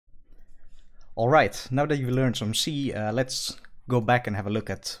Alright, now that you've learned some C, let's go back and have a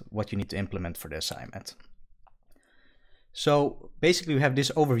look at what you need to implement for the assignment. So basically we have this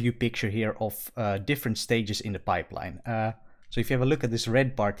overview picture here of different stages in the pipeline. So if you have a look at this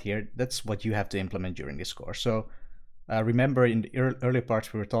red part here, that's what you have to implement during this course. So remember in the earlier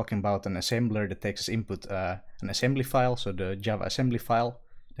parts we were talking about an assembler that takes as input an assembly file, so the Java assembly file,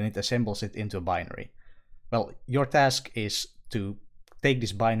 then it assembles it into a binary. Well, your task is to take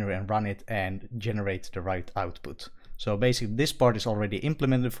this binary and run it and generate the right output. So basically this part is already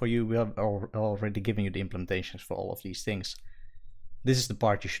implemented for you. We have already given you the implementations for all of these things. This is the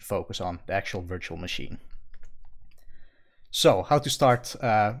part you should focus on, the actual virtual machine. So how to start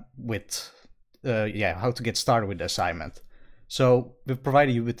how to get started with the assignment. So we've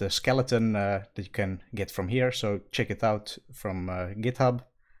provided you with a skeleton that you can get from here. So check it out from GitHub.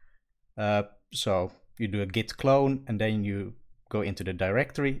 So you do a git clone and then you go into the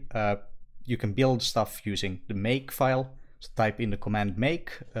directory. You can build stuff using the make file. So type in the command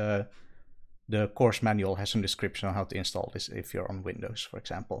make. The course manual has some description on how to install this if you're on Windows, for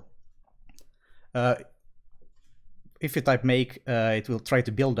example. If you type make, it will try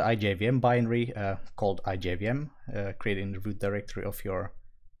to build the IJVM binary called IJVM, created in the root directory of your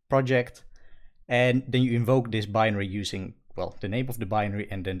project. And then you invoke this binary using, well, the name of the binary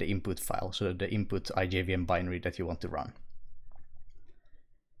and then the input file, so the input IJVM binary that you want to run.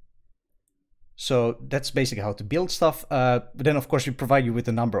 So that's basically how to build stuff. But then of course we provide you with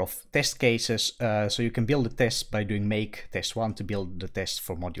a number of test cases. So you can build the test by doing make test1 to build the test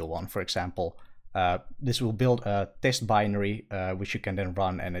for module 1, for example. This will build a test binary which you can then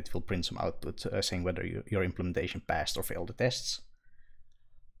run, and it will print some output saying whether your implementation passed or failed the tests.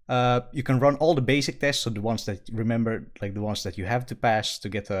 You can run all the basic tests, so the ones that remember, like the ones that you have to pass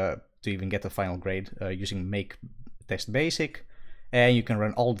to even get a final grade, using make test basic. And you can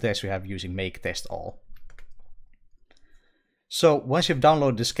run all the tests you have using make test all. So once you've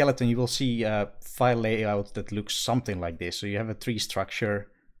downloaded the skeleton, you will see a file layout that looks something like this. So you have a tree structure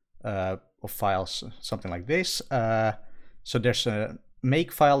of files, something like this. So there's a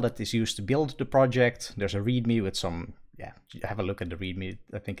make file that is used to build the project. There's a README with some, have a look at the README.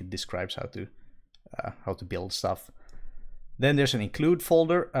 I think it describes how to build stuff. Then there's an include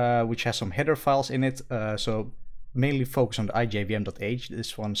folder which has some header files in it. So mainly focus on the IJVM.h.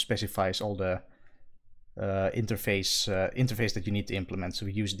 This one specifies all the interface that you need to implement. So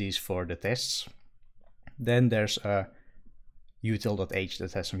we use these for the tests. Then there's util.h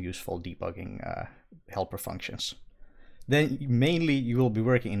that has some useful debugging helper functions. Then mainly you will be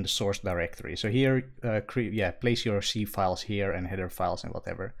working in the source directory. So here, place your C files here and header files and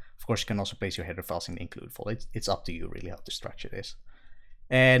whatever. Of course, you can also place your header files in the include folder. It's up to you really how to structure this.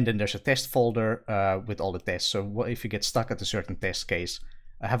 And then there's a test folder with all the tests. So if you get stuck at a certain test case,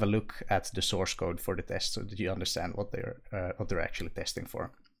 have a look at the source code for the test so that you understand what they're actually testing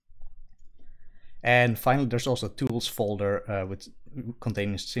for. And finally, there's also a tools folder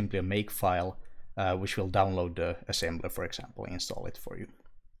containing simply a make file, which will download the assembler, for example, and install it for you.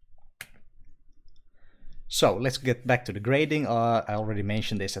 So let's get back to the grading. I already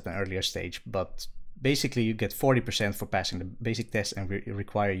mentioned this at an earlier stage, but basically you get 40% for passing the basic test, and we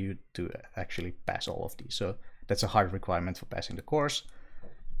require you to actually pass all of these. So that's a hard requirement for passing the course.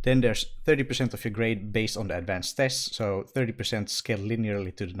 Then there's 30% of your grade based on the advanced tests. So 30% scaled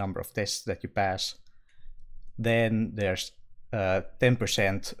linearly to the number of tests that you pass. Then there's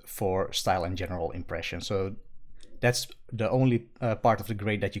 10% for style and general impression. So that's the only part of the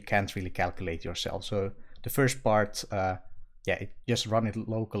grade that you can't really calculate yourself. So the first part, just run it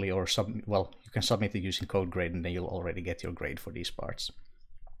locally, or you can submit it using CodeGrade, and then you'll already get your grade for these parts.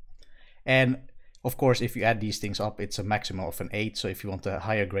 And of course, if you add these things up, it's a maximum of an 8. So if you want a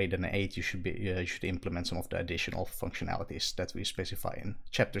higher grade than an 8, you should implement some of the additional functionalities that we specify in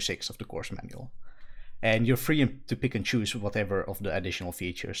Chapter 6 of the course manual. And you're free to pick and choose whatever of the additional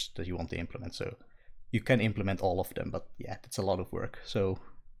features that you want to implement. So you can implement all of them, but yeah, that's a lot of work. So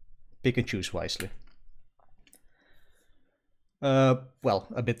pick and choose wisely. Well,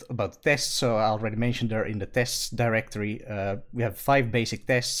 a bit about the tests. So I already mentioned there in the tests directory, we have 5 basic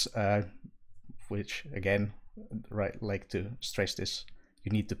tests, which again, like to stress this,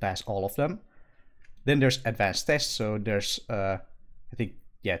 you need to pass all of them. Then there's advanced tests. So there's, I think,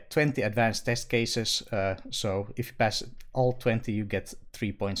 20 advanced test cases. So if you pass all 20, you get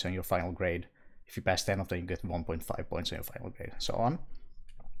 3 points on your final grade. If you pass 10 of them, you get 1.5 points on your final grade, and so on.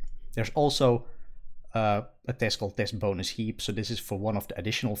 There's also a test called test bonus heap. So this is for one of the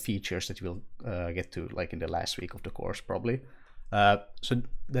additional features that we'll get to like in the last week of the course probably. So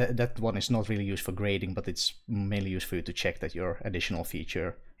that one is not really used for grading, but it's mainly used for you to check that your additional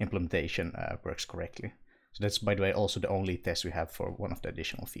feature implementation works correctly. So that's, by the way, also the only test we have for one of the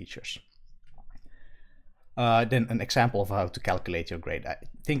additional features. Then an example of how to calculate your grade. I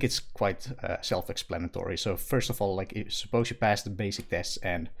think it's quite self-explanatory. So first of all, like suppose you pass the basic tests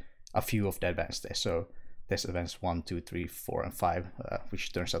and a few of the advanced tests. So test advanced 1, 2, 3, 4, and 5,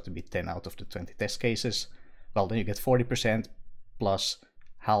 which turns out to be 10 out of the 20 test cases. Well, then you get 40% plus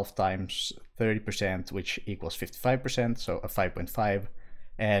half times 30%, which equals 55%, so a 5.5.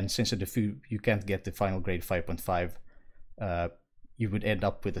 And since you can't get the final grade 5.5, you would end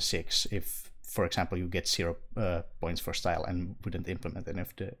up with a 6 if, for example, you get 0 points for style and wouldn't implement any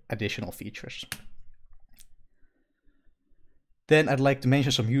of the additional features. Then I'd like to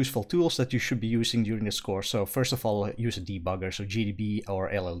mention some useful tools that you should be using during this course. So first of all, use a debugger, so GDB or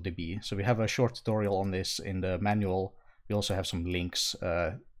LLDB. So we have a short tutorial on this in the manual. We also have some links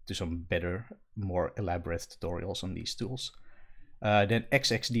to some better, more elaborate tutorials on these tools. Then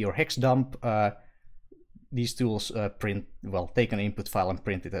XXD or HexDump. These tools take an input file and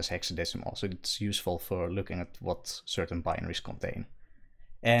print it as hexadecimal. So it's useful for looking at what certain binaries contain.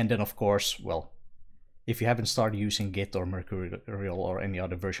 And then of course, well, if you haven't started using Git or Mercurial or any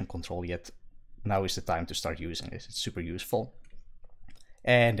other version control yet, now is the time to start using this. It's super useful.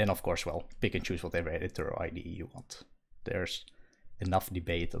 And then of course, well, pick and choose whatever editor or IDE you want. There's enough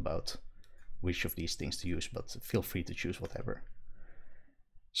debate about which of these things to use, but feel free to choose whatever.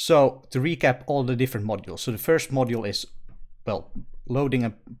 So to recap all the different modules. So the first module is, well, loading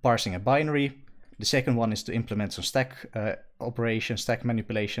and parsing a binary. The second one is to implement some stack operations, stack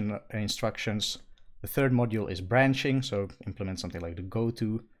manipulation instructions. The third module is branching, so implement something like the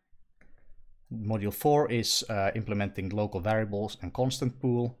goto. Module 4 is implementing local variables and constant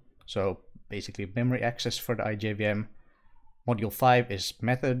pool, so basically memory access for the IJVM. Module 5 is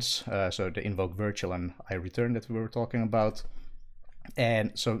methods, so the invoke virtual and iReturn that we were talking about.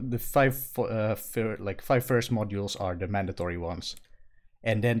 And so the five first modules are the mandatory ones.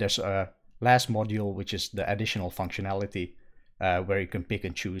 And then there's a last module, which is the additional functionality, where you can pick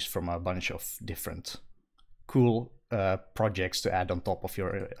and choose from a bunch of different cool projects to add on top of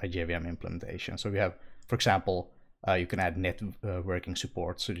your IJVM implementation. So we have, for example, you can add networking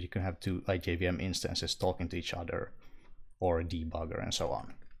support so that you can have two IJVM instances talking to each other, or a debugger, and so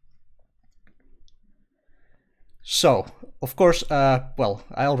on. So, of course, well,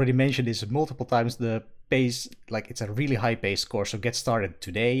 I already mentioned this multiple times, the pace, like it's a really high-paced course, so get started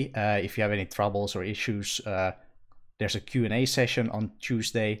today. If you have any troubles or issues, there's a Q&A session on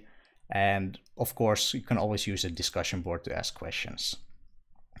Tuesday, and of course, you can always use a discussion board to ask questions.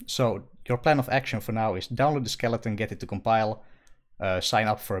 So, your plan of action for now is download the skeleton, get it to compile, sign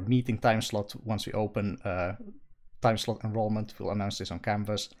up for a meeting time slot once we open time slot enrollment. We'll announce this on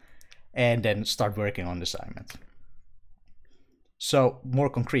Canvas, and then start working on the assignment. So more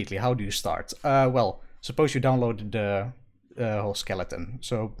concretely, how do you start? Well, suppose you downloaded the whole skeleton.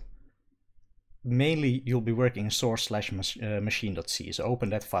 So mainly you'll be working in source/machine.c. So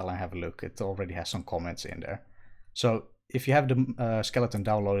open that file and have a look. It already has some comments in there. So if you have the skeleton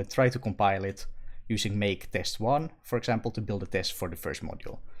downloaded, try to compile it using make test1, for example, to build a test for the first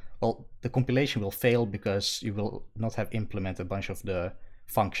module. Well, the compilation will fail because you will not have implemented a bunch of the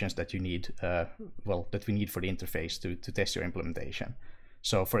functions that you need, that we need for the interface to test your implementation.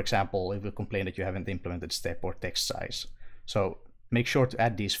 So for example, it will complain that you haven't implemented step or text size. So make sure to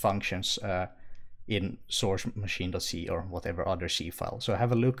add these functions in source machine.c or whatever other C file. So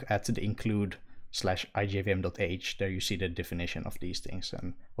have a look at the include/ijvm.h. There you see the definition of these things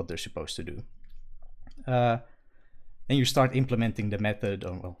and what they're supposed to do. Then you start implementing the method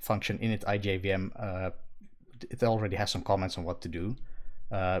or function init IJVM. It already has some comments on what to do.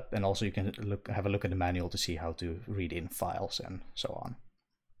 And also you can have a look at the manual to see how to read in files and so on.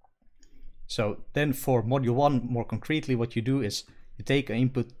 So then for module 1, more concretely, what you do is you take an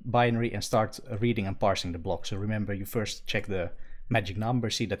input binary and start reading and parsing the block. So remember, you first check the magic number,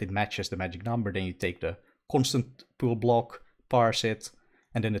 see that it matches the magic number, then you take the constant pool block, parse it,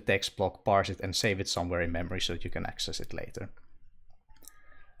 and then the text block, parse it, and save it somewhere in memory so that you can access it later.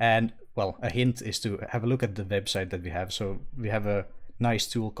 And well, a hint is to have a look at the website that we have. So we have a nice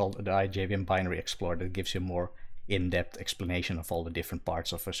tool called the IJVM Binary Explorer that gives you a more in-depth explanation of all the different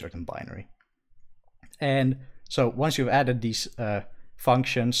parts of a certain binary. And so once you've added these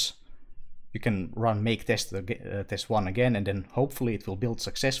functions, you can run make test1 again, and then hopefully it will build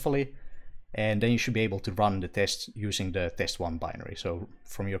successfully. And then you should be able to run the test using the test1 binary. So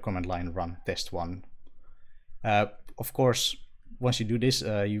from your command line, run test1. Of course, once you do this,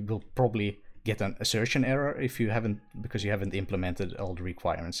 you will probably get an assertion error because you haven't implemented all the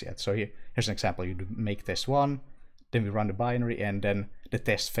requirements yet. So here's an example. You do make test1, then we run the binary, and then the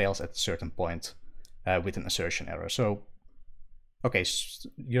test fails at a certain point with an assertion error. So, okay, so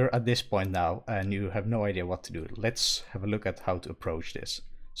you're at this point now and you have no idea what to do. Let's have a look at how to approach this.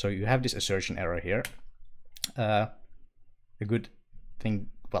 So you have this assertion error here. A good thing,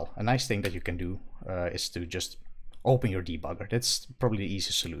 well, a nice thing that you can do is to just open your debugger. That's probably the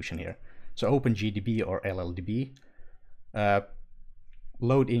easiest solution here. So open GDB or LLDB,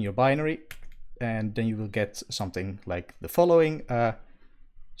 load in your binary, and then you will get something like the following.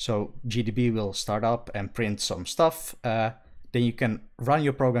 So GDB will start up and print some stuff. Then you can run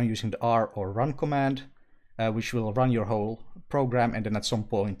your program using the R or run command, which will run your whole program, and then at some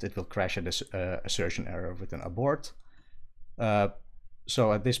point it will crash at this assertion error with an abort.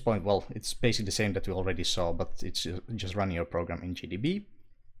 So at this point, well, it's basically the same that we already saw, but it's just running your program in GDB.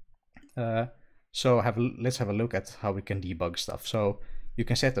 So let's have a look at how we can debug stuff. So you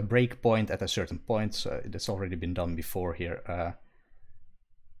can set a breakpoint at a certain point. So that's already been done before here.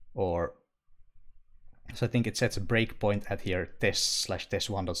 So I think it sets a breakpoint at here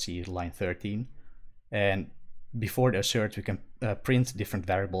test/test1.c line 13. And before the assert, we can print different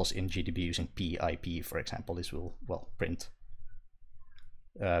variables in GDB using pip, for example. This will, well, print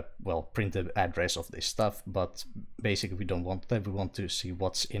the address of this stuff, but basically we don't want that. We want to see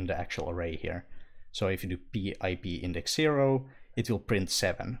what's in the actual array here. So if you do pip index 0, it will print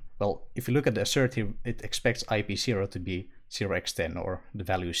 7. Well, if you look at the assert here, it expects IP0 to be 0x10 or the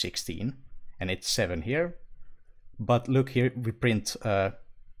value 16, and it's 7 here. But look here, we print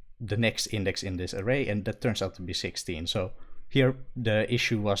the next index in this array, and that turns out to be 16. So here the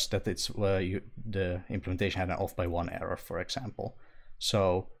issue was that it's the implementation had an off by 1 error, for example.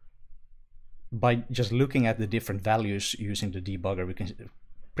 So by just looking at the different values using the debugger, we can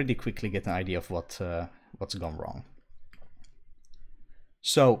pretty quickly get an idea of what's gone wrong.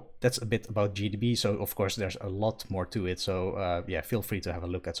 So that's a bit about GDB. So of course there's a lot more to it. So yeah, feel free to have a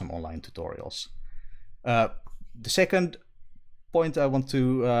look at some online tutorials. The second point I want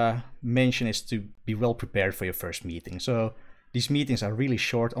to mention is to be well prepared for your first meeting. So these meetings are really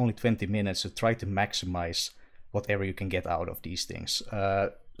short, only 20 minutes, so try to maximize whatever you can get out of these things.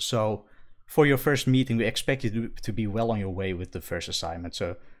 So for your first meeting, we expect you to be well on your way with the first assignment.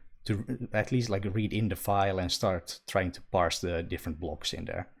 So to at least like read in the file and start trying to parse the different blocks in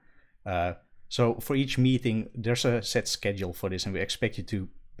there. So for each meeting, there's a set schedule for this, and we expect you to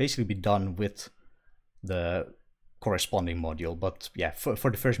basically be done with the corresponding module. But yeah, for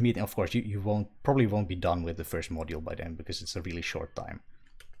the first meeting, of course, you probably won't be done with the first module by then, because it's a really short time.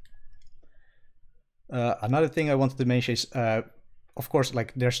 Another thing I wanted to mention is, of course,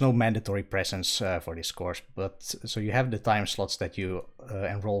 like there's no mandatory presence for this course, but so you have the time slots that you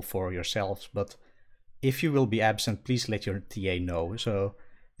enroll for yourselves. But if you will be absent, please let your TA know. So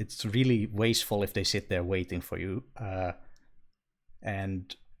it's really wasteful if they sit there waiting for you.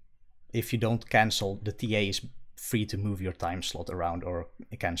 And if you don't cancel, the TA is free to move your time slot around or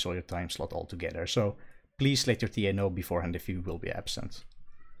cancel your time slot altogether. So please let your TA know beforehand if you will be absent.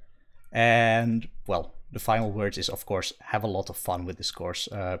 And well, the final words is, of course, have a lot of fun with this course.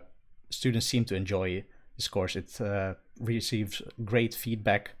 Students seem to enjoy this course. It receives great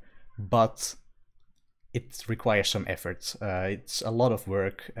feedback, but it requires some effort. It's a lot of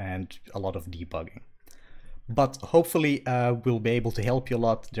work and a lot of debugging. But hopefully we'll be able to help you a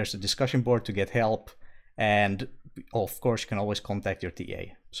lot. There's a discussion board to get help, and of course you can always contact your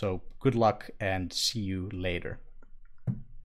TA. So good luck and see you later.